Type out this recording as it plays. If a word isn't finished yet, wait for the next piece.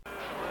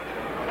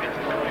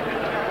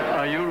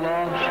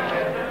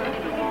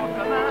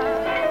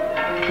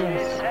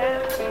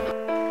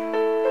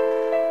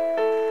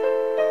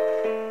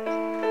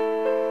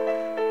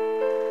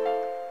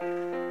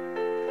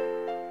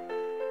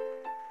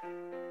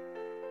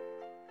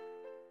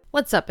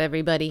What's up,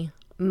 everybody?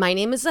 My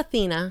name is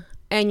Athena,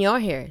 and you're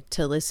here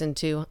to listen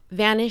to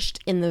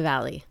Vanished in the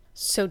Valley.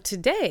 So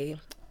today,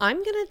 I'm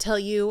going to tell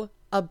you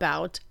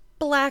about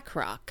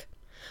BlackRock.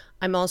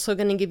 I'm also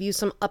going to give you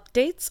some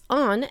updates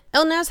on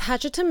Elnaz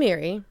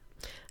Hachatamiri,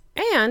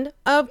 and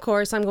of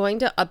course, I'm going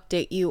to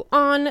update you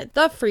on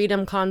the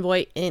Freedom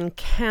Convoy in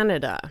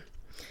Canada.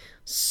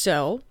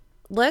 So,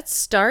 let's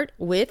start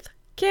with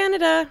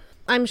Canada.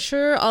 I'm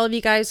sure all of you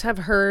guys have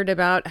heard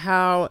about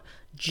how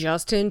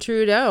Justin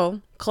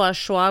Trudeau, Klaus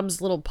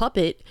Schwab's little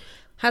puppet,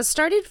 has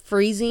started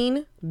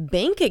freezing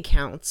bank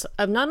accounts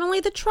of not only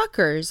the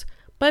truckers,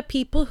 but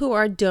people who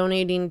are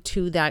donating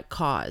to that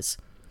cause.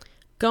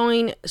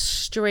 Going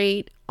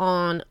straight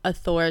on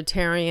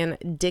authoritarian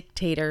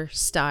dictator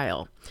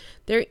style.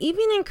 They're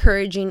even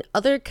encouraging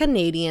other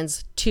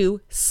Canadians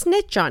to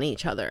snitch on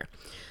each other.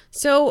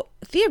 So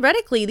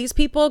theoretically, these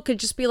people could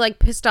just be like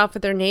pissed off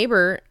at their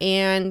neighbor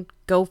and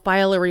go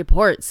file a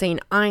report saying,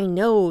 I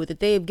know that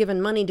they've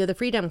given money to the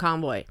Freedom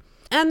Convoy.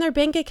 And their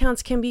bank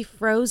accounts can be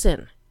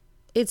frozen.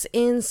 It's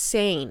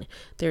insane.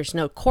 There's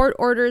no court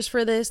orders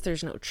for this.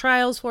 There's no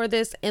trials for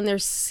this. And they're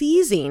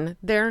seizing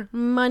their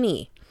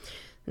money.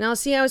 Now,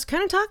 see, I was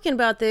kind of talking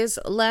about this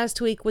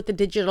last week with the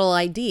digital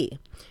ID.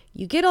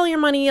 You get all your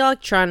money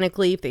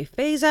electronically. If they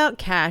phase out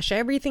cash,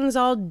 everything's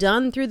all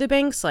done through the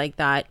banks like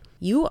that.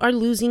 You are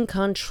losing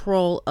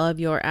control of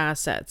your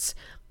assets.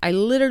 I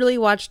literally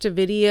watched a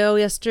video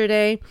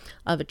yesterday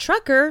of a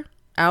trucker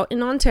out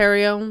in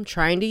Ontario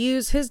trying to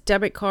use his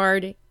debit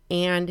card,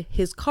 and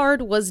his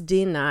card was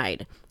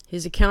denied.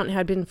 His account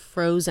had been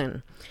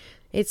frozen.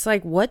 It's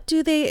like, what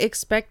do they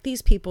expect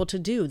these people to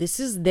do? This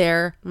is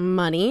their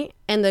money,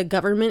 and the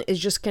government is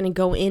just going to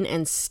go in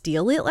and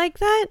steal it like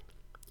that?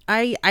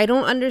 I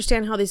don't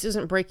understand how this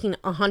isn't breaking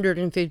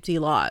 150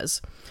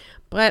 laws.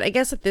 But I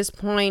guess at this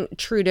point,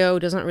 Trudeau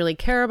doesn't really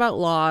care about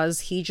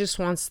laws. He just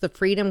wants the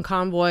Freedom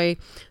Convoy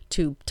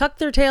to tuck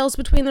their tails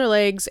between their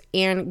legs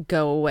and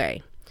go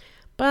away.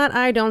 But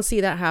I don't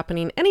see that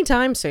happening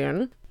anytime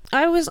soon.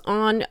 I was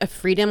on a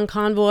Freedom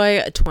Convoy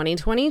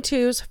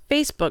 2022's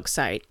Facebook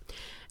site,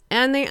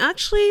 and they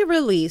actually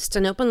released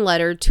an open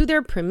letter to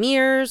their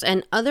premiers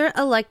and other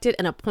elected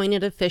and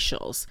appointed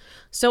officials.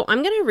 So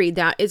I'm going to read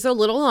that. It's a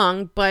little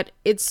long, but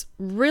it's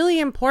really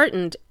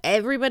important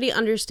everybody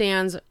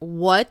understands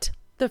what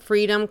the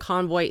Freedom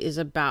Convoy is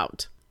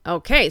about.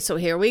 Okay, so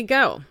here we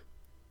go.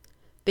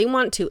 They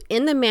want to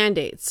end the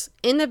mandates,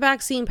 end the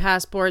vaccine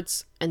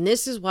passports, and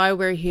this is why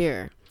we're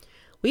here.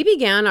 We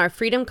began our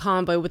Freedom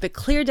Convoy with a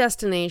clear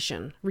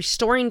destination,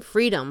 restoring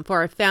freedom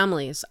for our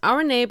families,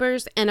 our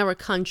neighbors, and our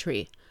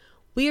country.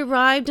 We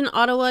arrived in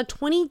Ottawa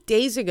 20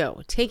 days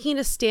ago, taking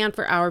a stand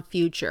for our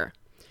future.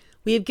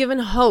 We have given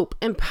hope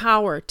and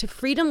power to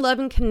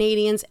freedom-loving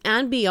Canadians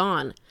and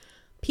beyond.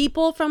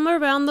 People from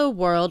around the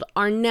world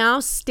are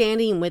now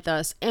standing with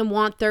us and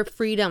want their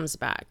freedoms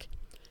back.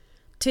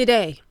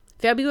 Today,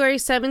 February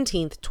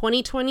 17th,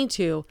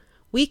 2022,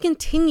 we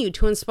continue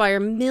to inspire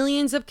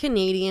millions of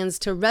Canadians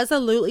to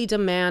resolutely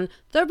demand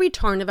the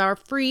return of our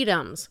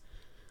freedoms.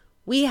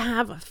 We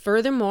have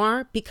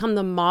furthermore become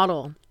the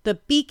model, the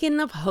beacon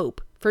of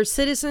hope for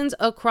citizens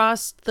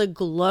across the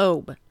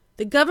globe.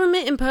 The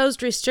government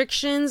imposed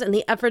restrictions in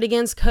the effort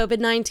against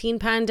COVID-19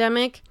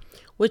 pandemic,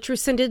 which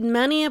rescinded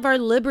many of our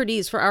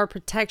liberties for our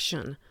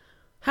protection,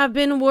 have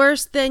been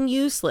worse than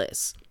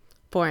useless.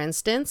 For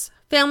instance,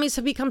 families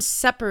have become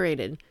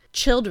separated.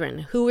 Children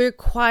who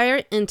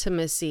require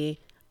intimacy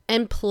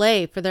and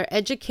play for their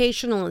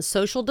educational and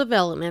social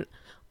development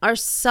are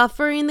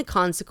suffering the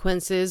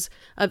consequences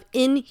of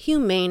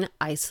inhumane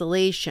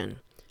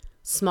isolation.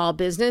 Small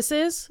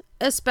businesses,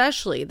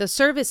 especially the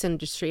service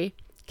industry,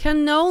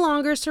 can no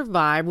longer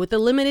survive with the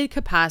limited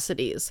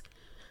capacities.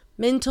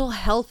 Mental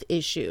health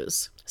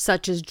issues,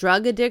 such as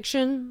drug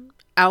addiction,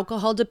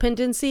 alcohol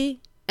dependency,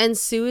 and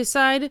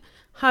suicide,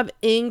 have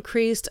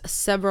increased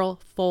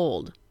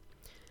several-fold.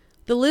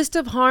 The list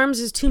of harms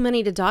is too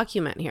many to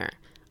document here,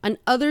 and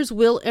others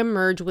will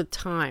emerge with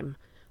time.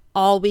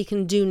 All we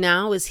can do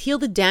now is heal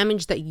the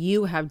damage that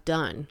you have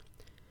done.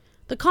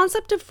 The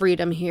concept of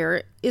freedom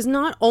here is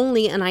not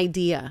only an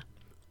idea.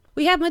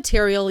 We have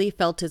materially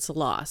felt its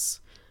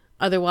loss.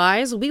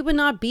 Otherwise, we would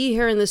not be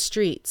here in the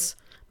streets.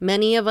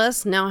 Many of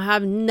us now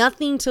have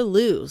nothing to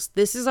lose.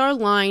 This is our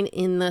line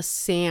in the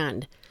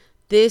sand.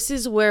 This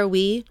is where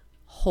we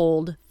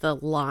hold the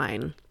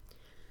line.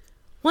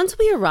 Once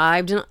we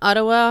arrived in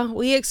Ottawa,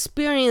 we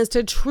experienced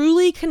a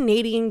truly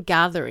Canadian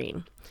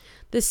gathering.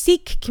 The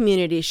Sikh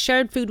community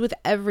shared food with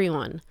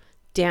everyone.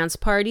 Dance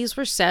parties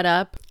were set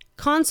up.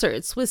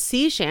 Concerts with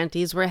sea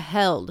shanties were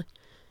held.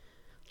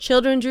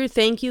 Children drew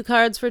thank you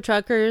cards for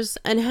truckers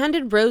and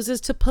handed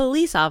roses to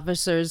police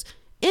officers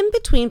in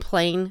between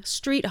playing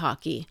street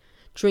hockey,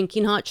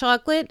 drinking hot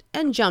chocolate,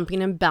 and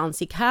jumping in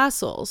bouncy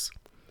castles.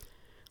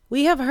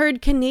 We have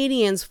heard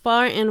Canadians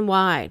far and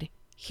wide.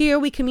 Here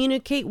we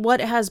communicate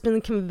what has been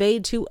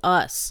conveyed to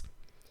us.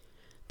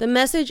 The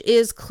message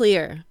is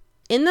clear.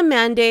 In the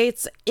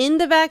mandates, in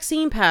the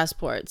vaccine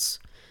passports.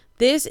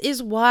 This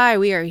is why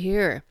we are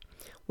here.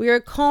 We are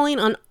calling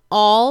on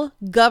all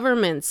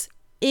governments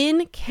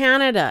in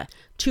Canada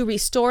to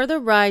restore the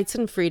rights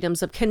and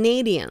freedoms of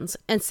Canadians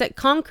and set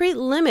concrete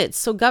limits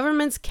so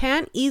governments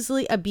can't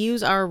easily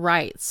abuse our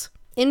rights.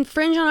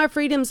 Infringe on our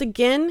freedoms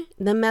again,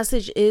 the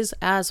message is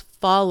as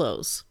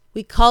follows.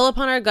 We call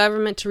upon our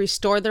government to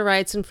restore the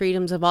rights and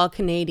freedoms of all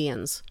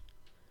Canadians.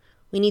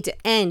 We need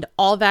to end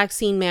all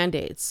vaccine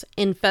mandates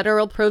in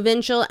federal,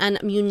 provincial, and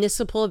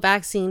municipal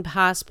vaccine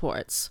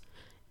passports.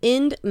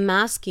 End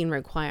masking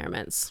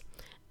requirements.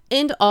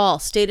 End all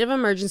state of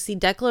emergency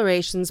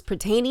declarations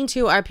pertaining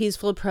to our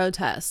peaceful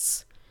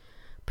protests.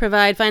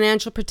 Provide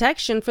financial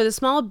protection for the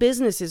small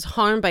businesses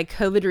harmed by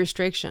COVID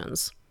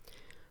restrictions.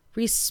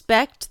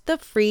 Respect the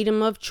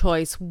freedom of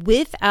choice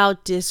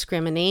without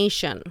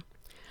discrimination.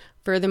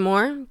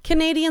 Furthermore,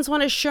 Canadians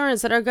want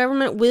assurance that our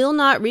government will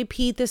not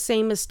repeat the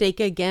same mistake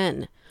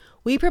again.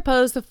 We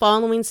propose the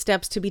following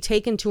steps to be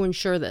taken to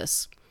ensure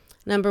this.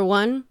 Number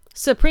 1,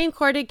 Supreme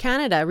Court of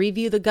Canada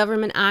review the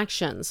government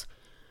actions.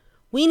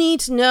 We need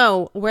to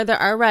know whether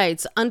our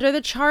rights under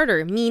the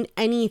Charter mean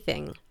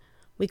anything.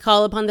 We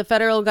call upon the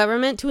federal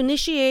government to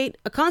initiate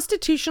a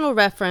constitutional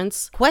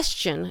reference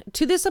question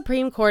to the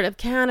Supreme Court of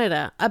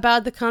Canada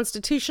about the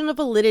constitutional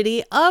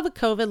validity of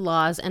COVID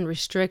laws and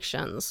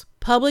restrictions.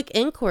 Public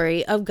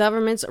inquiry of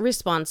government's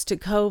response to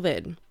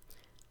COVID.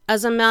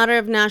 As a matter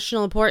of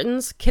national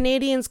importance,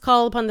 Canadians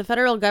call upon the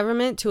federal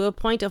government to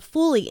appoint a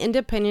fully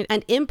independent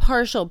and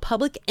impartial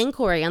public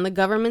inquiry on the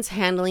government's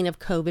handling of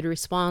COVID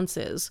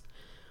responses.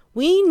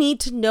 We need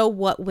to know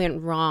what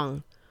went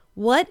wrong.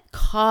 What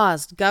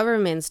caused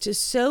governments to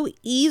so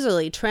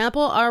easily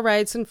trample our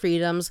rights and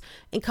freedoms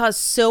and cause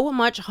so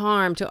much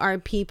harm to our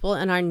people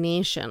and our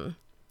nation?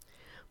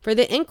 For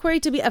the inquiry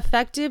to be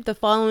effective, the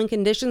following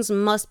conditions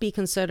must be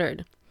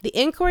considered. The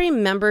inquiry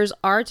members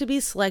are to be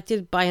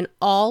selected by an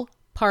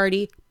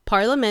all-party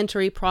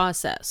parliamentary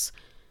process.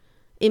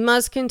 It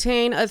must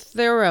contain a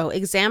thorough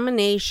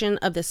examination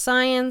of the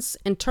science,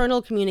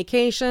 internal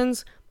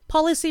communications,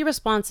 policy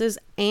responses,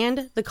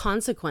 and the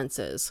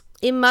consequences.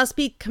 It must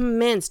be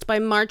commenced by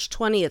March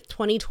 20th,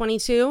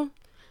 2022.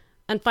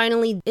 And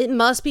finally, it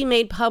must be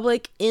made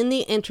public in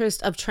the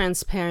interest of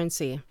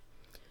transparency.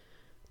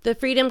 The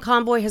Freedom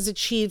Convoy has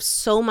achieved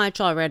so much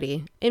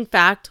already. In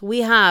fact,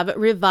 we have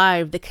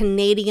revived the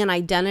Canadian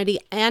identity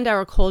and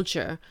our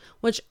culture,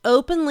 which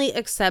openly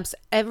accepts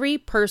every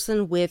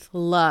person with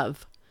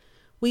love.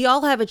 We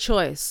all have a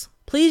choice.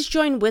 Please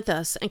join with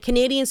us and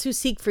Canadians who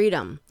seek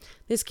freedom.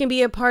 This can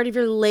be a part of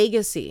your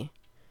legacy.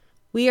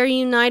 We are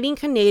uniting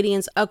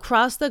Canadians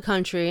across the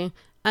country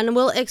and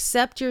will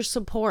accept your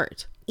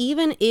support,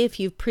 even if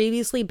you've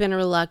previously been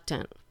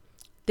reluctant.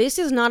 This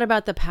is not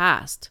about the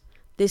past.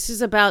 This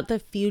is about the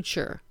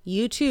future.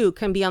 You too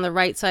can be on the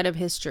right side of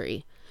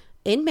history.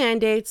 In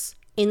mandates,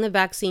 in the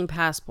vaccine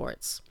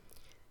passports.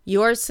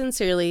 Yours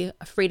sincerely,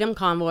 Freedom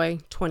Convoy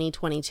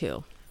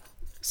 2022.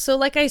 So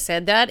like I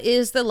said, that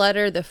is the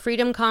letter the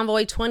Freedom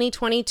Convoy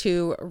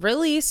 2022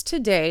 released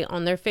today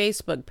on their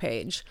Facebook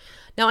page.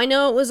 Now, I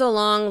know it was a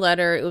long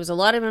letter, it was a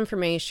lot of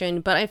information,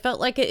 but I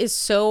felt like it is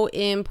so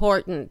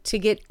important to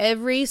get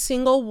every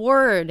single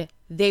word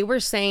they were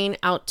saying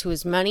out to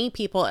as many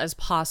people as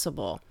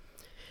possible.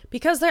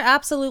 Because they're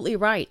absolutely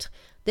right.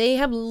 They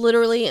have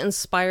literally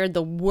inspired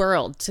the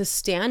world to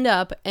stand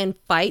up and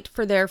fight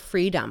for their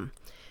freedom.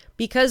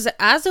 Because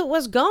as it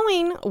was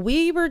going,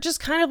 we were just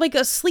kind of like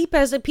asleep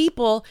as a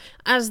people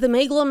as the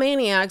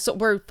megalomaniacs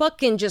were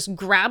fucking just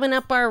grabbing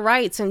up our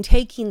rights and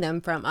taking them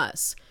from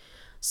us.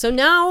 So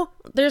now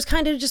there's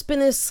kind of just been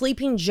this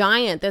sleeping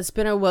giant that's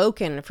been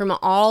awoken from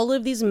all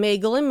of these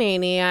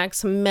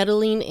megalomaniacs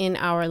meddling in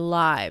our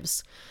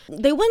lives.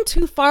 They went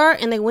too far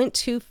and they went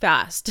too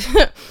fast.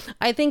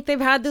 I think they've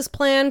had this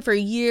plan for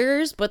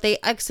years, but they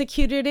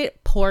executed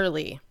it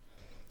poorly.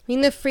 I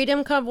mean, the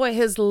Freedom Convoy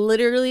has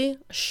literally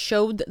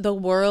showed the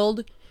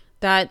world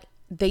that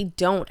they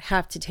don't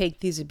have to take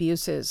these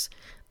abuses,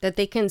 that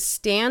they can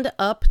stand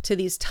up to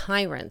these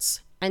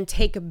tyrants and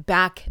take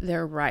back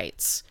their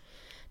rights.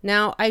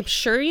 Now, I'm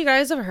sure you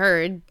guys have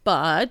heard,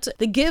 but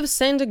the Give,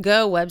 Send,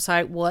 Go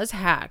website was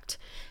hacked.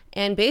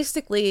 And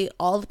basically,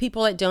 all the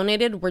people that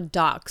donated were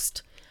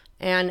doxxed.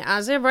 And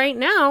as of right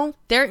now,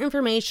 their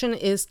information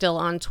is still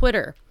on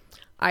Twitter.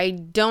 I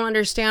don't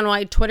understand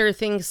why Twitter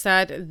thinks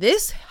that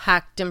this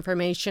hacked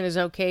information is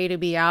okay to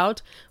be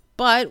out,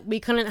 but we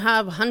couldn't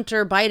have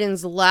Hunter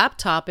Biden's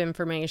laptop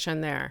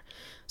information there.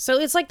 So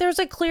it's like there's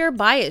a clear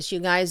bias, you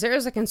guys. There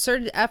is a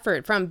concerted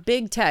effort from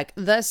big tech,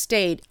 the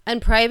state,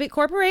 and private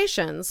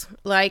corporations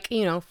like,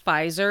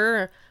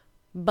 Pfizer.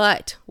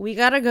 But we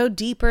got to go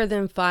deeper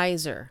than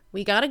Pfizer.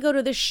 We got to go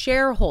to the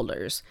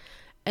shareholders.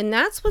 And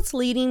that's what's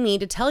leading me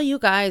to tell you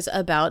guys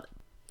about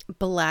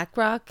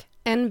BlackRock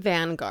and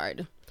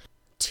Vanguard.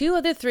 Two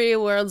of the three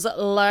world's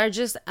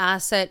largest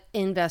asset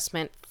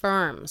investment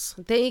firms.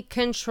 They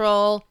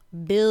control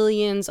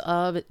billions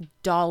of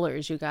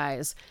dollars, you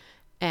guys.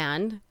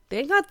 And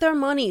they got their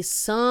money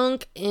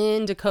sunk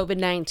into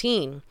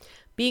COVID-19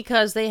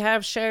 because they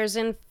have shares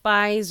in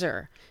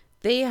Pfizer.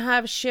 They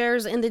have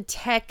shares in the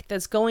tech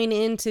that's going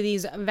into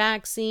these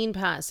vaccine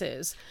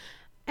passes.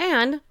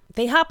 And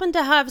they happen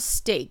to have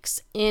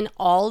stakes in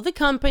all the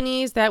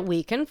companies that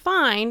we can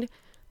find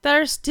that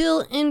are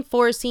still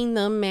enforcing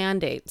the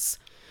mandates.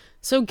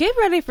 So get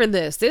ready for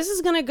this. This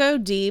is going to go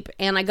deep,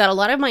 and I got a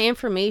lot of my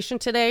information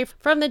today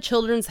from the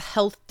Children's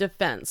Health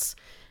Defense.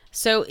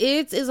 So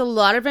it is a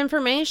lot of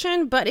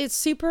information, but it's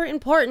super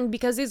important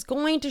because it's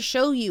going to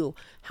show you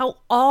how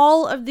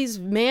all of these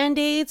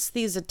mandates,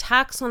 these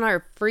attacks on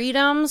our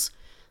freedoms,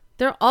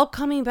 they're all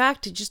coming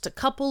back to just a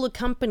couple of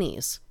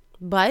companies.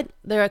 But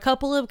there are a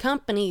couple of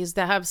companies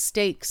that have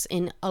stakes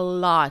in a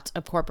lot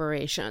of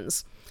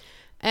corporations.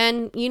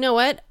 And you know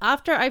what?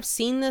 After I've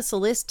seen this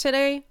list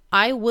today,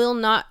 I will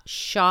not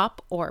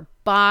shop or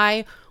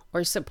buy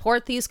or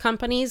support these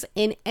companies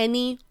in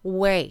any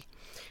way.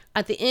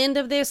 At the end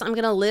of this, I'm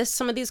going to list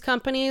some of these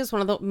companies,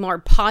 one of the more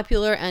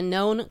popular and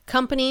known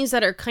companies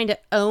that are kind of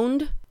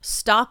owned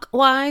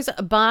stock-wise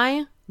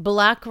by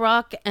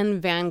BlackRock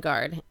and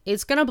Vanguard.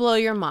 It's going to blow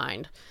your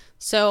mind.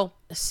 So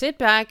sit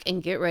back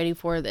and get ready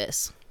for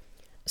this.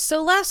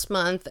 So last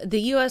month,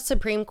 the U.S.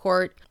 Supreme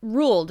Court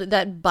ruled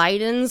that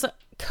Biden's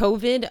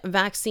COVID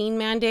vaccine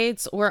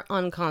mandates were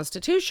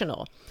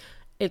unconstitutional,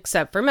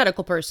 except for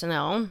medical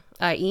personnel,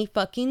 i.e.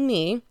 fucking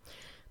me.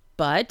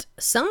 But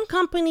some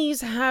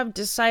companies have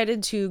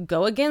decided to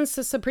go against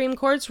the Supreme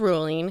Court's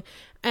ruling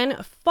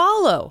and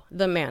follow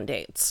the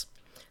mandates.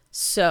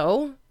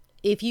 So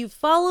if you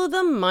follow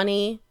the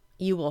money,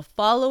 you will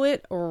follow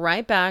it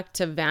right back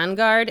to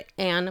Vanguard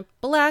and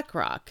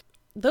BlackRock.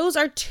 Those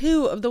are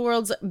two of the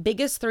world's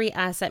biggest three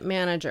asset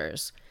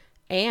managers.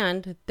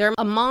 And they're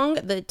among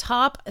the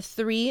top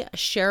 3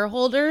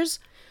 shareholders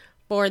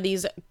for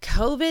these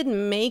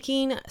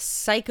COVID-making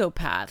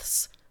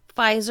psychopaths,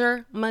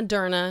 Pfizer,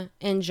 Moderna,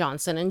 and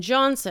Johnson &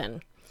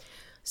 Johnson.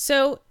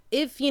 So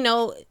if,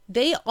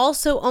 they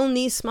also own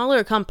these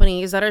smaller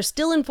companies that are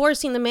still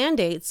enforcing the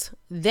mandates,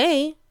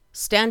 they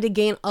stand to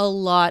gain a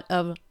lot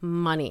of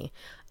money.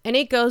 And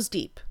it goes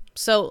deep.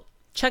 So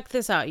check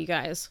this out, you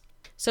guys.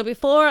 So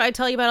before I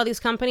tell you about all these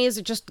companies,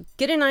 just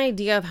get an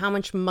idea of how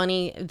much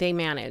money they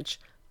manage.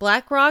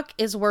 BlackRock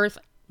is worth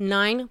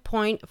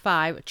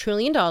 $9.5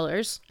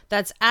 trillion.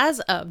 That's as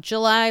of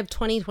July of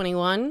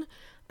 2021.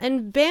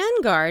 And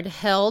Vanguard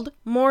held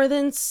more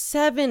than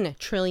 $7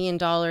 trillion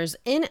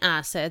in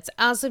assets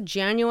as of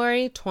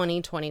January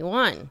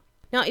 2021.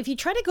 Now, if you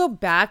try to go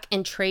back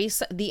and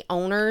trace the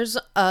owners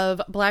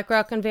of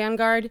BlackRock and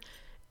Vanguard,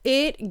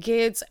 it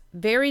gets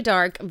very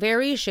dark,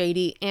 very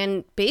shady,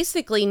 and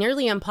basically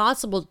nearly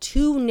impossible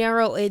to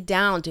narrow it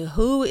down to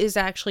who is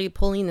actually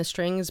pulling the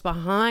strings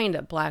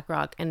behind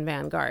BlackRock and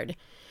Vanguard.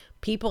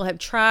 People have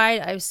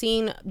tried. I've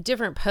seen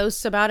different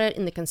posts about it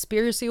in the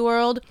conspiracy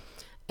world,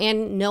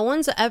 and no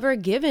one's ever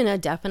given a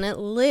definite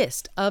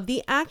list of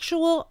the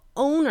actual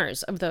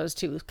owners of those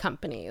two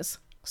companies.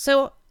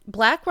 So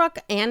BlackRock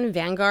and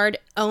Vanguard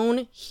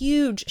own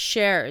huge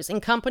shares in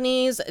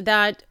companies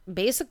that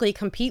basically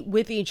compete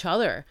with each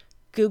other.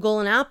 Google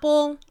and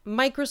Apple,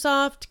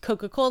 Microsoft,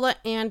 Coca-Cola,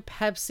 and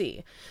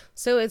Pepsi.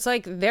 So it's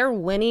like they're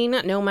winning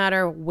no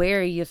matter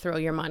where you throw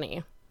your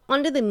money.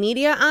 Onto the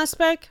media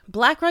aspect,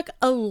 BlackRock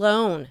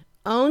alone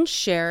owns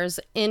shares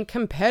in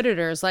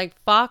competitors like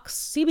Fox,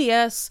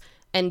 CBS,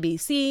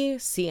 NBC,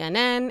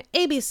 CNN,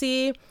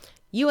 ABC,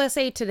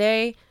 USA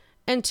Today,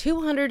 and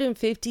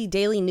 250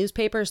 daily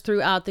newspapers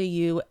throughout the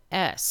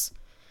U.S.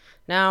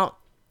 Now,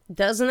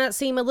 doesn't that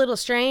seem a little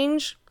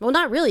strange? Well,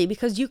 not really,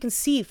 because you can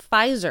see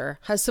Pfizer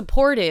has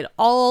supported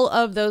all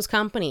of those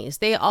companies.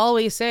 They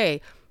always say,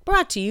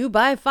 brought to you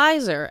by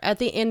Pfizer at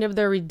the end of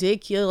their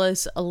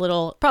ridiculous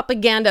little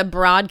propaganda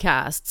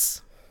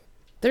broadcasts.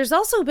 There's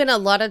also been a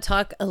lot of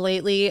talk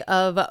lately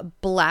of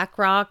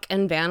BlackRock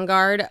and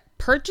Vanguard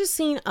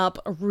purchasing up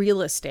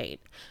real estate.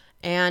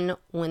 And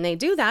when they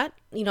do that,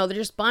 they're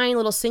just buying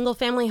little single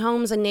family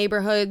homes and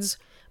neighborhoods.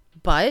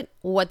 But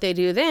what they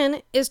do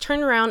then is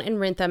turn around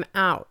and rent them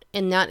out.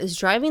 And that is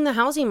driving the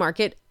housing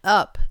market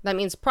up. That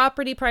means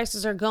property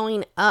prices are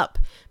going up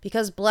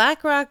because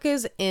BlackRock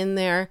is in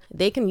there.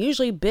 They can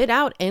usually bid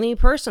out any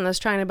person that's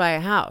trying to buy a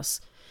house.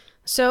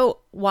 So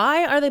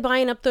why are they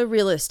buying up the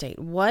real estate?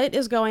 What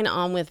is going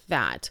on with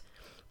that?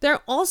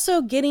 They're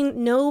also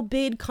getting no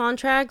bid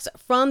contracts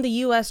from the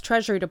U.S.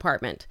 Treasury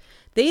Department.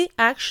 They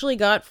actually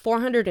got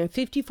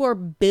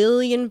 $454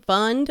 billion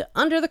fund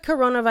under the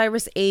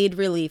Coronavirus Aid,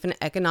 Relief, and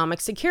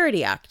Economic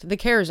Security Act, the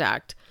CARES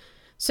Act.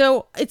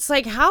 So it's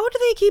like, how do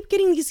they keep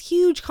getting these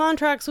huge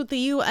contracts with the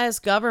U.S.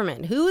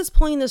 government? Who is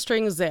pulling the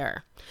strings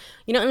there?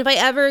 And if I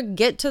ever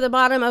get to the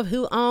bottom of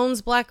who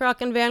owns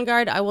BlackRock and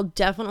Vanguard, I will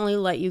definitely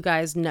let you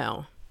guys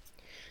know.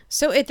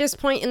 So at this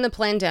point in the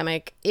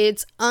pandemic,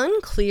 it's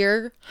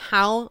unclear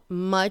how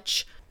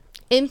much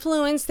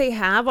influence they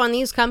have on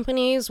these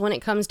companies when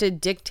it comes to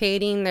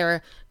dictating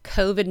their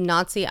COVID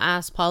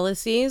Nazi-ass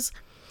policies.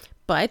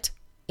 But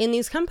in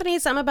these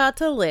companies I'm about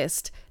to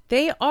list,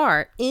 they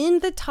are in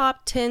the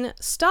top 10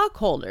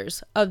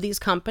 stockholders of these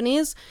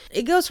companies.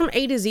 It goes from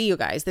A to Z, you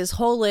guys, this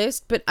whole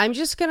list, but I'm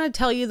just going to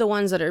tell you the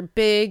ones that are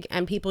big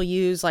and people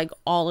use like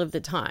all of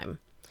the time.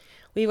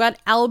 We've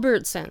got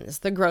Albertsons,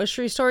 the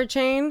grocery store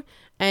chain,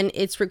 and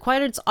it's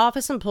required its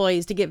office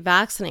employees to get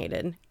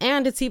vaccinated,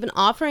 and it's even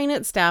offering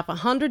its staff a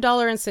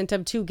 $100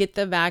 incentive to get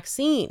the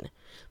vaccine.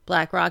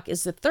 BlackRock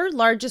is the third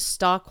largest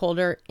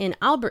stockholder in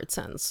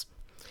Albertsons.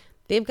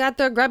 They've got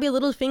their grubby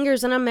little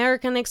fingers in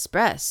American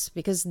Express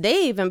because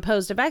they've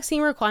imposed a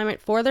vaccine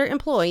requirement for their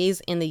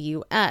employees in the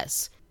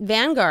U.S.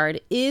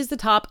 Vanguard is the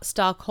top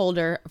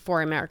stockholder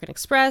for American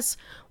Express,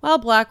 while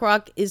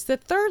BlackRock is the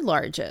third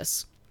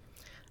largest.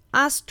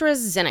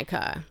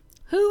 AstraZeneca,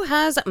 who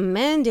has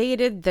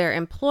mandated their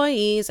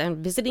employees and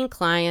visiting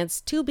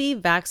clients to be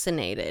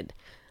vaccinated.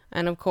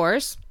 And of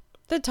course,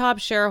 the top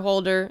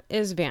shareholder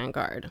is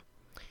Vanguard.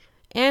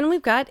 And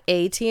we've got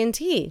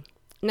AT&T.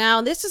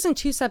 Now, this is in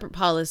two separate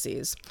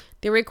policies.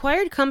 They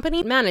required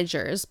company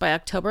managers by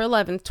October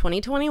 11th,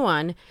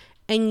 2021,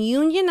 and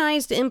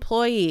unionized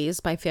employees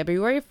by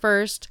February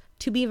 1st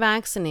to be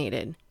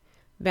vaccinated.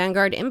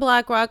 Vanguard and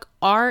BlackRock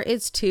are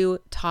its two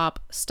top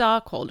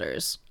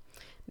stockholders.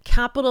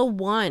 Capital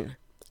One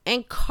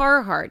and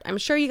Carhartt. I'm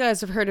sure you guys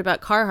have heard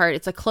about Carhartt.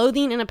 It's a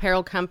clothing and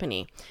apparel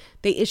company.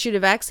 They issued a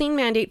vaccine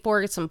mandate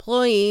for its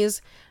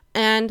employees,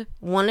 and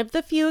one of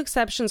the few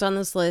exceptions on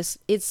this list,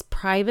 it's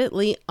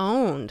privately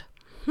owned.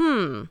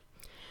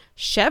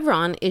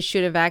 Chevron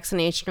issued a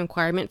vaccination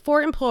requirement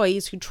for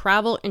employees who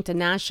travel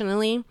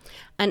internationally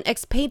and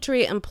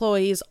expatriate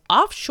employees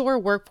offshore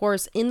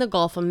workforce in the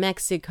Gulf of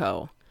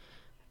Mexico.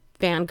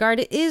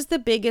 Vanguard is the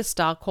biggest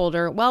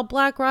stockholder, while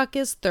BlackRock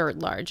is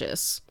third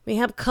largest. We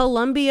have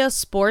Columbia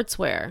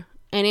Sportswear,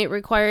 and it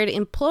required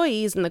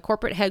employees in the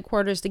corporate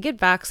headquarters to get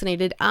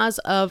vaccinated as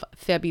of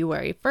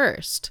February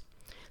 1st.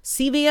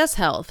 CVS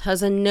Health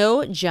has a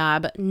no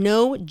job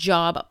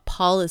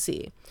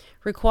policy,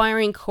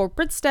 requiring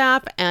corporate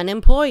staff and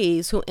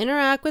employees who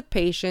interact with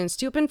patients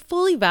to have been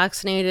fully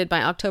vaccinated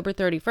by October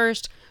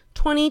 31st,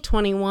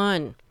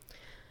 2021.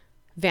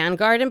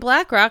 Vanguard and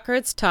BlackRock are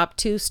its top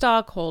two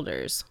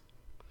stockholders.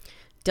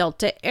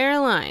 Delta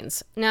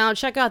Airlines. Now,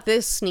 check out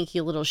this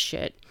sneaky little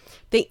shit.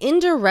 They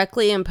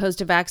indirectly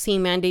imposed a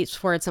vaccine mandates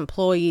for its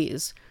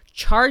employees,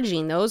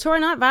 charging those who are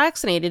not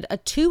vaccinated a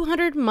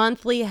 $200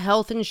 monthly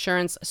health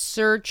insurance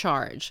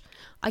surcharge.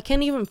 I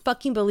can't even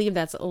fucking believe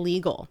that's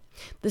illegal.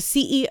 The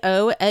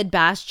CEO, Ed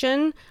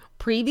Bastian,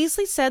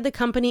 previously said the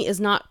company is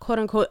not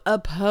quote-unquote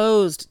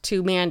opposed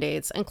to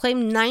mandates and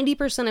claimed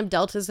 90% of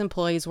Delta's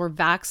employees were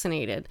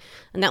vaccinated,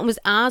 and that was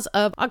as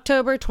of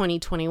October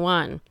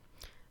 2021.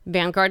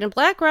 Vanguard and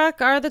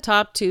BlackRock are the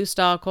top two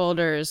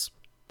stockholders.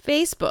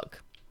 Facebook,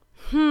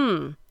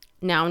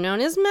 now known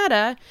as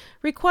Meta,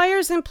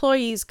 requires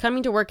employees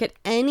coming to work at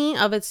any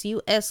of its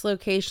U.S.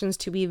 locations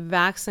to be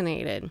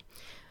vaccinated.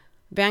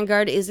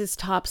 Vanguard is its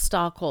top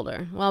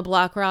stockholder, while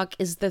BlackRock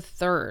is the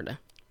third.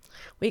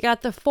 We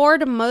got the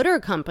Ford Motor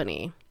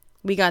Company.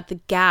 We got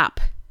the Gap,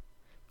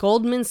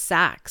 Goldman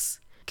Sachs,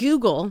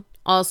 Google,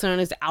 also known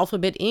as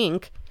Alphabet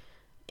Inc.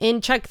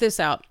 And check this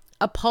out.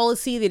 A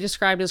policy they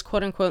described as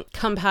quote-unquote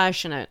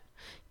compassionate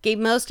gave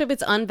most of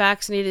its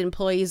unvaccinated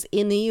employees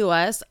in the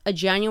U.S. a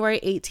January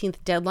 18th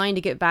deadline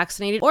to get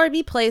vaccinated or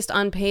be placed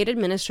on paid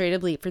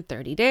administrative leave for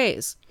 30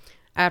 days.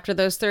 After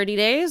those 30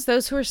 days,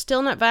 those who are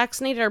still not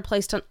vaccinated are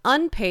placed on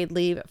unpaid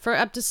leave for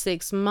up to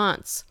 6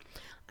 months,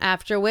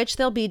 after which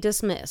they'll be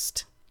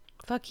dismissed.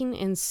 Fucking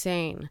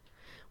insane.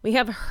 We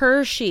have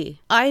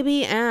Hershey,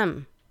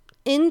 IBM,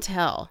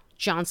 Intel,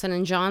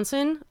 Johnson &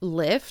 Johnson,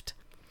 Lyft,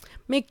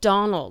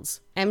 McDonald's,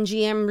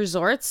 MGM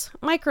Resorts,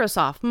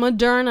 Microsoft,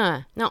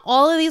 Moderna. Now,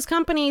 all of these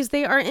companies,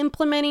 they are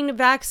implementing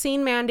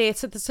vaccine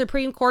mandates that the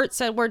Supreme Court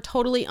said were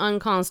totally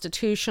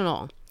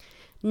unconstitutional.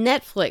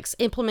 Netflix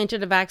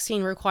implemented a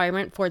vaccine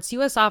requirement for its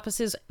U.S.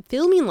 offices'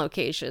 filming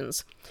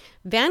locations.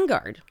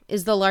 Vanguard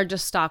is the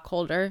largest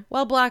stockholder,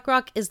 while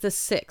BlackRock is the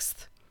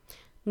sixth.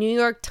 New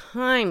York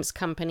Times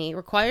Company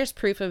requires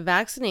proof of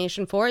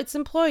vaccination for its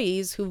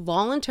employees who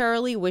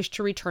voluntarily wish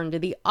to return to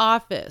the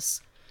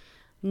office.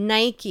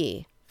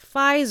 Nike,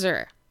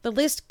 Pfizer. The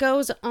list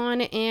goes on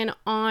and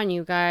on,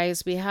 you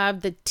guys. We have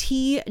the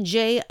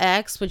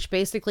TJX, which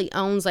basically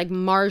owns like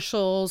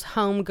Marshalls,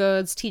 Home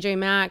Goods, TJ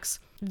Maxx.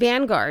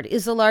 Vanguard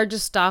is the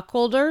largest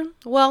stockholder,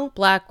 while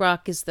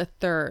BlackRock is the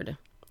third.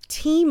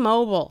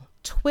 T-Mobile,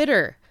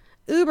 Twitter,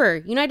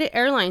 Uber, United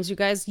Airlines, you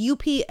guys,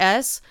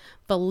 UPS,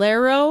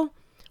 Valero,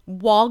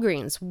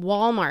 Walgreens,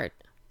 Walmart,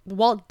 the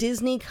Walt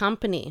Disney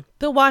Company,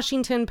 the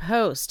Washington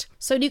Post.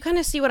 So do you kind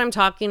of see what I'm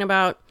talking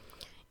about?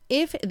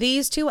 If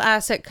these two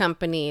asset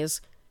companies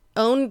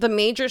own the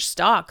major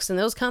stocks in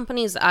those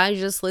companies I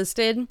just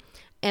listed,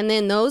 and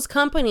then those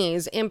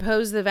companies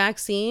impose the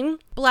vaccine,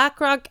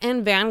 BlackRock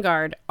and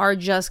Vanguard are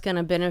just going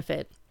to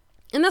benefit.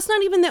 And that's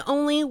not even the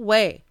only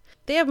way.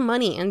 They have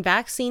money in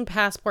vaccine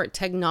passport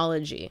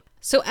technology.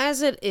 So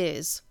as it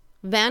is,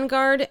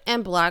 Vanguard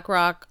and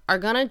BlackRock are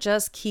going to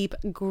just keep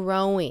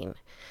growing.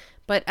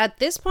 But at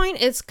this point,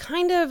 it's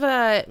kind of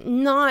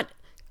not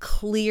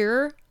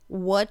clear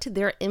what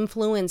their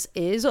influence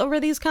is over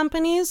these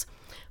companies.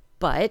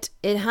 But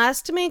it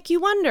has to make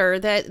you wonder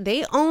that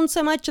they own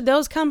so much of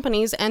those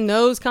companies, and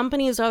those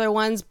companies are the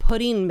ones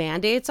putting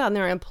mandates on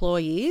their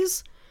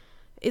employees.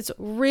 It's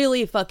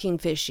really fucking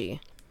fishy.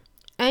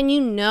 And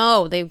you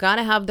know they've got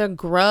to have their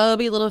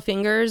grubby little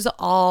fingers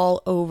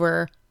all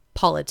over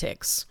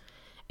politics.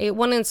 It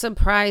wouldn't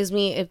surprise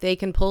me if they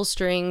can pull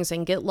strings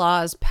and get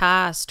laws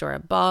passed or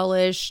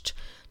abolished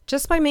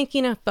just by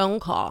making a phone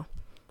call.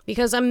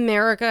 Because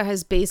America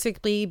has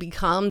basically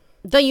become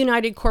the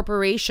United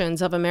Corporations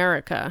of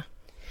America.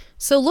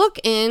 So look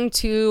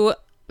into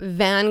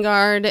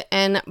Vanguard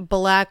and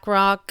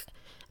BlackRock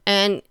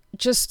and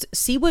just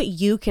see what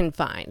you can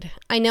find.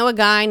 I know a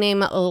guy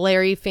named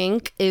Larry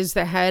Fink is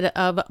the head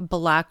of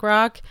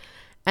BlackRock,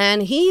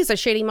 and he's a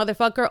shady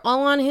motherfucker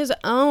all on his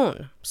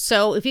own.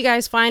 So if you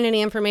guys find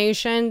any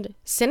information,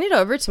 send it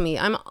over to me.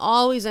 I'm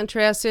always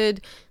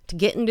interested to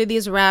get into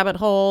these rabbit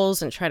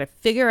holes and try to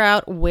figure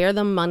out where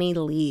the money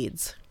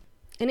leads.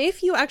 And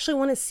if you actually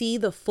want to see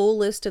the full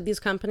list of these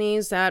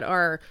companies that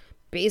are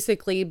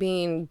basically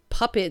being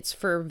puppets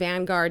for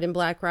Vanguard and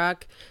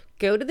BlackRock,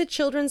 go to the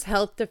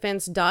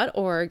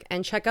children'shealthdefense.org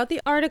and check out the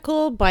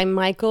article by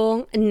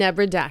Michael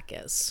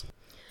Neverdakis.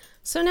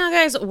 So now,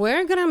 guys,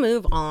 we're going to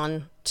move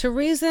on to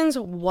reasons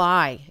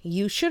why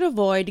you should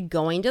avoid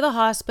going to the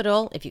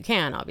hospital, if you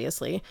can,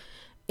 obviously,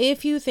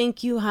 if you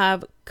think you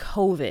have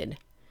COVID.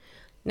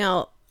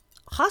 Now,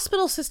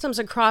 hospital systems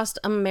across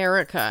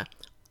America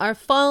are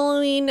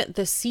following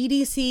the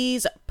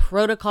CDC's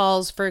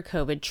protocols for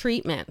COVID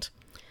treatment.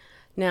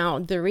 Now,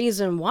 the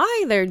reason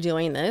why they're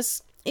doing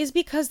this is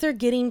because they're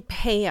getting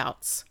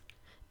payouts.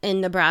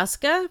 In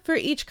Nebraska, for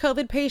each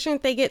COVID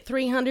patient, they get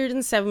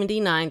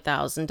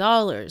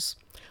 $379,000.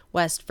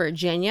 West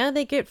Virginia,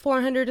 they get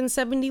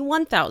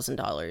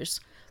 $471,000.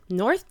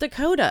 North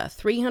Dakota,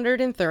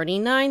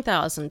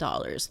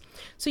 $339,000.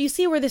 So you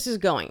see where this is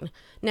going.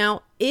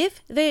 Now,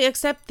 if they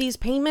accept these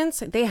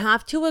payments, they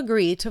have to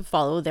agree to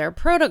follow their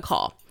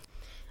protocol.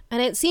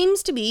 And it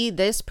seems to be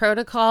this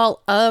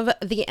protocol of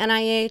the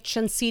NIH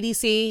and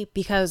CDC,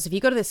 because if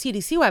you go to the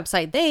CDC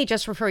website, they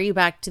just refer you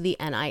back to the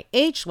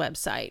NIH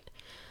website.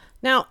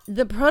 Now,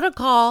 the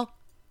protocol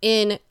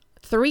in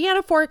 3 out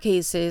of 4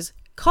 cases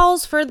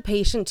calls for the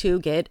patient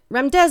to get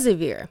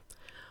remdesivir,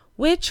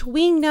 which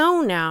we know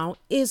now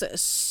is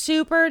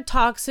super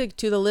toxic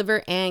to the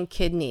liver and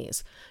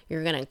kidneys.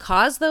 You're going to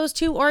cause those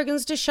 2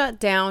 organs to shut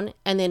down,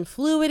 and then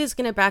fluid is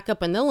going to back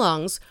up in the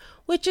lungs,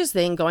 which is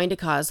then going to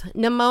cause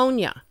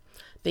pneumonia.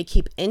 They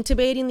keep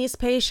intubating these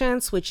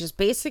patients, which is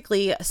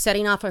basically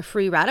setting off a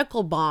free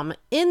radical bomb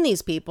in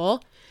these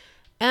people.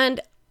 And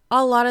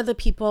a lot of the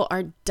people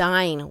are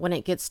dying when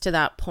it gets to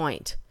that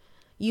point.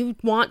 You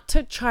want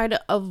to try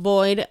to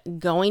avoid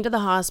going to the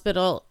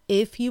hospital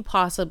if you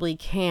possibly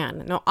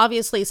can. Now,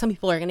 obviously, some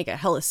people are going to get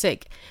hella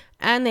sick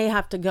and they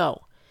have to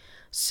go.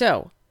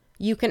 So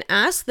you can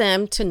ask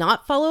them to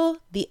not follow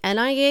the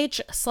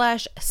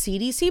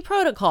NIH/CDC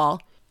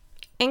protocol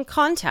and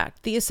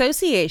contact the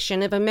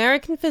Association of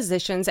American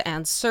Physicians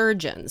and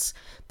Surgeons.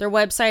 Their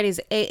website is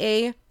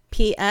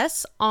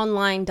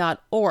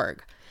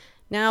aapsonline.org.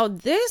 Now,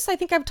 this I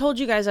think I've told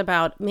you guys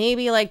about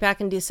maybe like back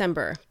in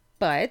December,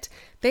 but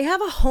they have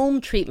a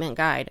home treatment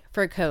guide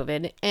for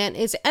COVID, and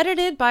it's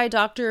edited by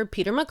Dr.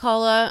 Peter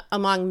McCullough,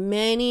 among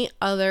many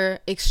other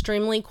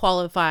extremely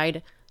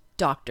qualified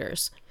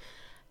doctors.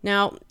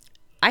 Now,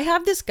 I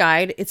have this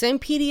guide. It's in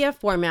PDF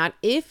format.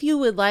 If you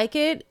would like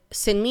it,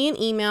 send me an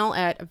email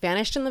at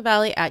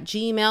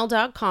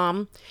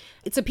vanishedinthevalley@gmail.com.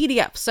 It's a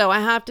PDF, so I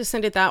have to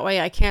send it that way.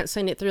 I can't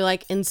send it through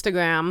like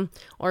Instagram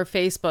or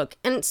Facebook.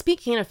 And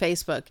speaking of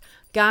Facebook,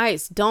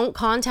 guys, don't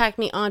contact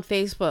me on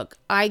Facebook.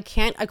 I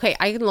can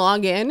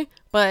log in,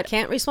 but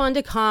can't respond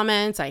to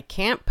comments. I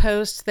can't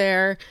post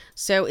there.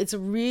 So it's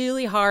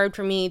really hard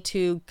for me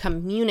to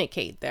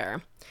communicate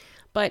there.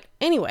 But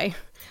anyway,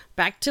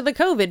 back to the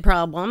COVID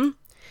problem.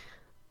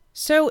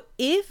 So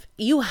if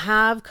you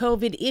have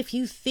COVID, if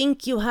you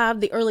think you have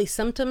the early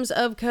symptoms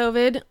of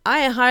COVID,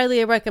 I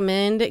highly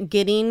recommend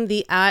getting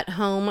the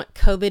at-home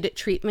COVID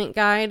treatment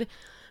guide,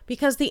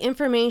 because the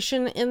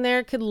information in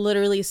there could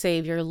literally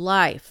save your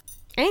life.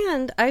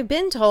 And I've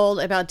been told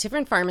about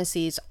different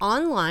pharmacies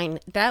online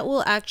that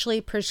will actually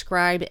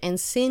prescribe and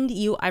send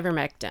you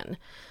ivermectin.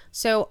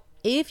 So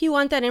if you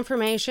want that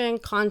information,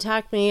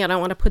 contact me. I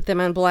don't want to put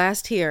them on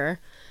blast here,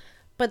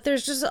 but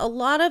there's just a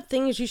lot of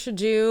things you should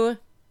do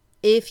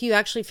if you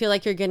actually feel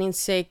like you're getting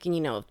sick and,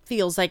 it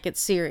feels like it's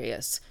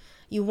serious.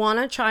 You want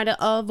to try to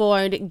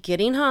avoid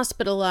getting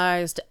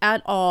hospitalized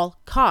at all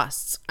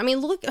costs. I mean,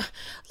 look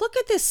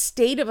at this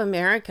state of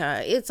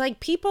America. It's like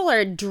people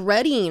are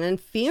dreading and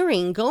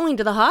fearing going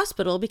to the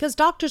hospital because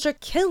doctors are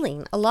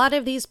killing a lot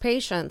of these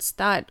patients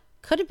that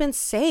could have been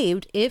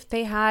saved if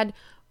they had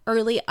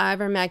early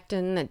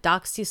ivermectin,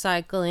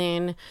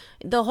 doxycycline,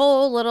 the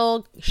whole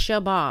little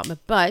shabob.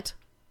 But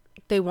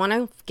they want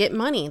to get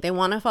money. They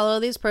want to follow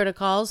these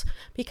protocols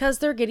because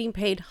they're getting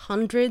paid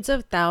hundreds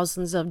of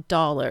thousands of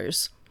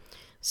dollars.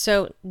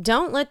 So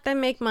don't let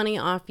them make money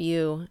off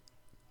you.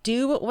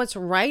 Do what's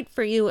right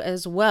for you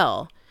as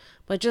well.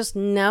 But just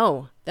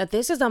know that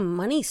this is a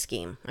money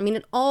scheme. I mean,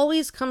 it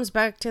always comes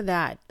back to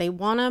that. They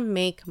want to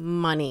make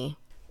money.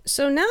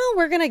 So now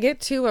we're going to get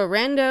to a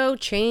rando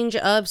change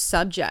of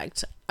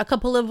subject. A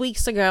couple of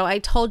weeks ago, I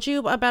told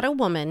you about a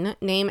woman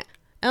named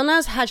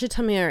Elnaz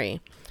Hajitameri,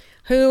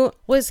 who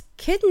was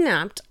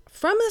kidnapped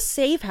from a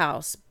safe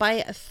house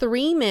by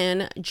 3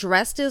 men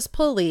dressed as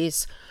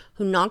police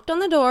who knocked on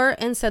the door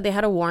and said they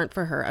had a warrant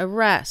for her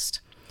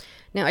arrest.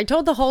 Now, I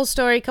told the whole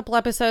story a couple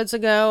episodes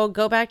ago.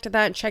 Go back to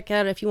that and check it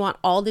out if you want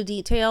all the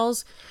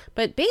details.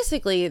 But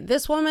basically,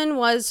 this woman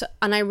was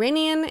an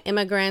Iranian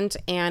immigrant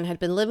and had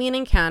been living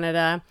in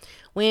Canada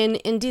when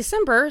in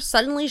December,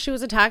 suddenly she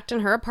was attacked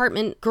in her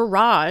apartment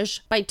garage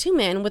by 2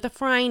 men with a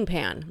frying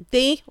pan.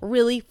 They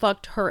really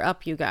fucked her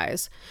up, you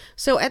guys.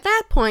 So at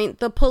that point,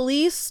 the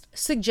police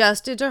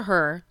suggested to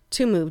her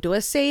to move to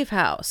a safe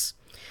house.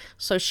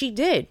 So she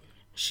did.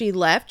 She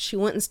left. She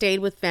went and stayed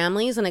with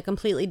families in a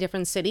completely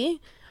different city.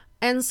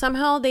 And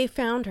somehow they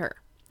found her.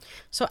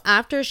 So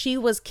after she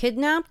was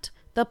kidnapped,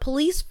 the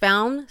police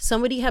found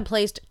somebody had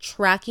placed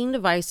tracking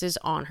devices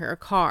on her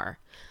car.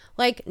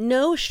 Like,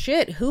 no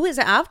shit, who is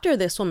after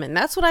this woman?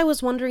 That's what I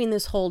was wondering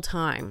this whole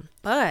time.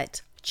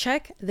 But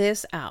check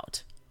this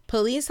out.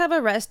 Police have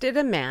arrested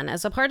a man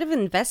as a part of an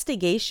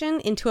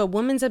investigation into a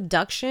woman's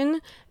abduction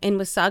in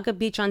Wasaga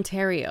Beach,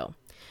 Ontario.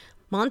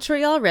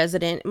 Montreal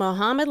resident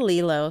Mohamed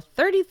Lilo,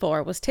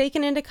 34, was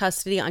taken into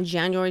custody on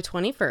January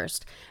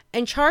 21st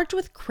and charged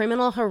with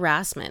criminal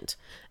harassment.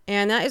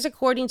 And that is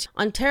according to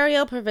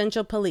Ontario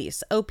Provincial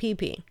Police,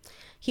 OPP.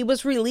 He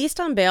was released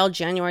on bail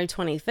January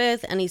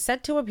 25th, and he's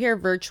set to appear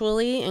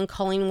virtually in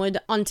Collingwood,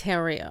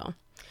 Ontario.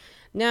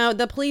 Now,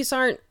 the police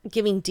aren't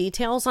giving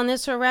details on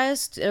this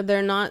arrest.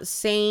 They're not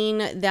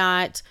saying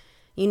that,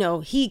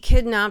 he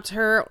kidnapped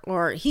her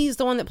or he's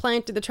the one that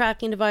planted the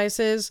tracking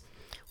devices,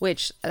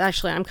 which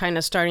actually I'm kind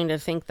of starting to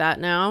think that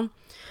now.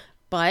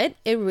 But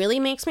it really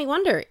makes me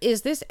wonder,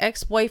 is this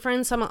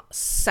ex-boyfriend some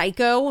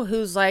psycho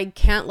who's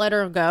can't let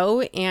her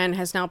go and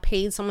has now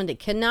paid someone to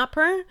kidnap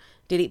her?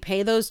 Did he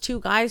pay those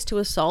 2 guys to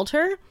assault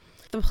her?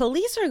 The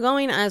police are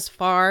going as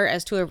far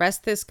as to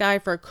arrest this guy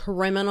for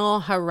criminal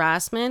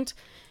harassment.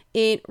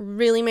 It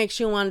really makes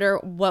you wonder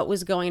what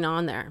was going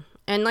on there.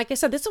 And like I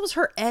said, this was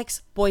her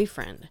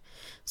ex-boyfriend.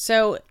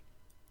 So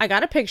I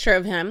got a picture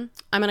of him.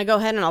 I'm going to go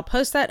ahead and I'll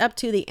post that up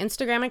to the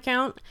Instagram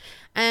account.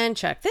 And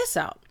check this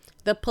out.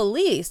 The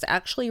police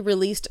actually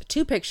released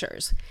 2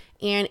 pictures,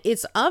 and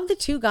it's of the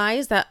 2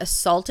 guys that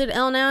assaulted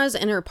Elnaz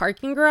in her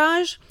parking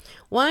garage.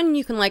 One,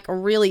 you can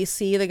really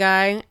see the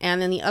guy,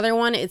 and then the other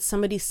one, it's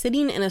somebody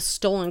sitting in a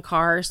stolen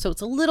car, so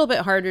it's a little bit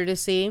harder to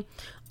see.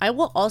 I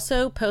will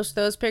also post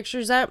those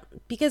pictures up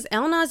because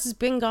Elnaz has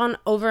been gone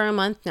over a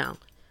month now.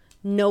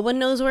 No one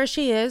knows where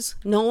she is.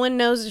 No one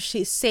knows if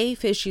she's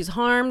safe, if she's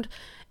harmed,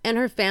 and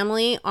her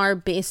family are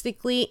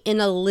basically in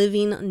a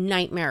living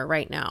nightmare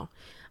right now.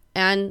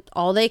 And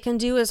all they can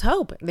do is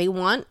hope. They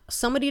want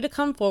somebody to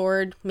come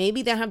forward.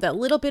 Maybe they have that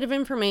little bit of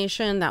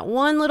information, that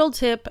one little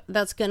tip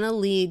that's going to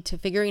lead to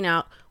figuring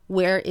out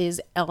where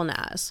is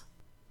Elnaz.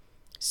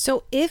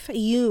 So if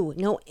you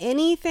know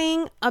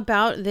anything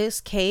about this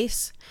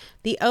case,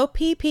 the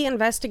OPP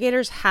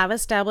investigators have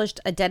established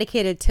a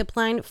dedicated tip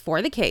line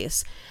for the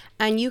case,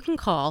 and you can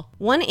call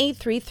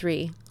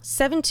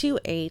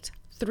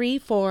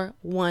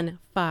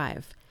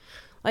 1-833-728-3415.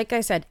 Like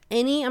I said,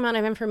 any amount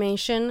of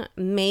information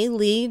may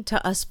lead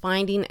to us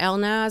finding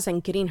Elnaz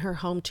and getting her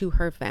home to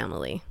her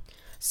family.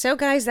 So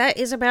guys, that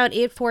is about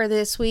it for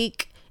this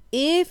week.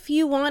 If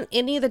you want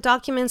any of the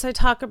documents I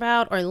talk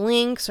about or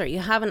links, or you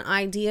have an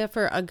idea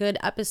for a good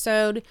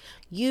episode,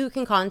 you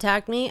can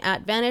contact me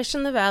at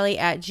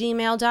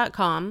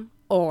vanishedinthevalley@gmail.com,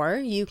 or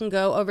you can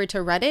go over to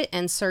Reddit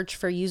and search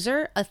for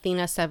user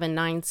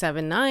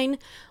Athena7979.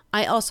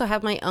 I also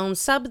have my own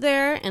sub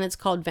there, and it's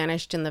called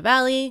Vanished in the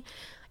Valley.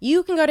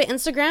 You can go to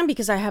Instagram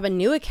because I have a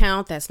new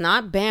account that's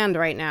not banned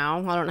right now.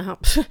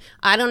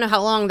 I don't know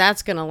how long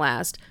that's going to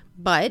last,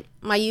 but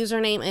my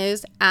username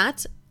is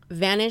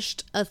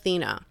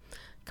 @VanishedAthena.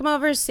 Come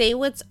over, say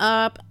what's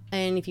up,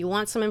 and if you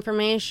want some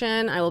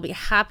information, I will be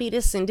happy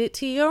to send it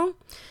to you.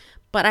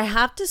 But I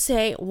have to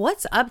say,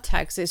 what's up,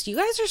 Texas? You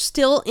guys are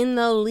still in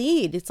the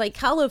lead. It's like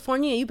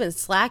California, you've been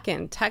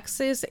slacking.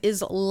 Texas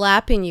is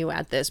lapping you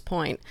at this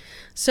point.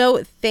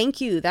 So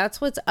thank you.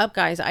 That's what's up,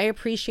 guys. I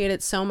appreciate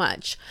it so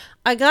much.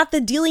 I got the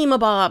Dealy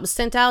Mabob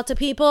sent out to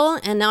people,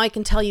 and now I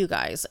can tell you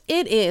guys,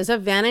 it is a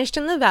Vanished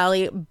in the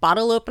Valley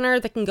bottle opener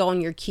that can go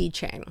on your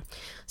keychain.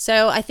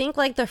 So I think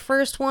the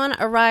first one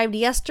arrived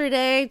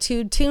yesterday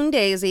to Toon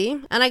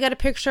Daisy, and I got a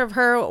picture of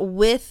her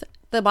with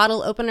the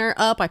bottle opener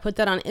up. I put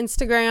that on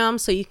Instagram,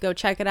 so you can go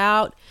check it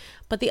out.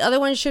 But the other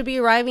one should be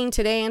arriving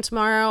today and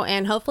tomorrow,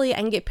 and hopefully I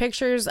can get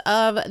pictures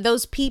of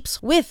those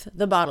peeps with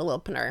the bottle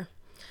opener.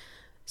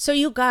 So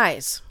you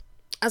guys,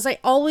 as I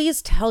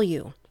always tell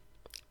you,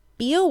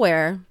 be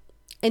aware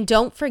and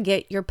don't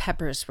forget your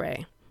pepper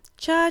spray.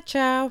 Ciao,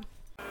 ciao.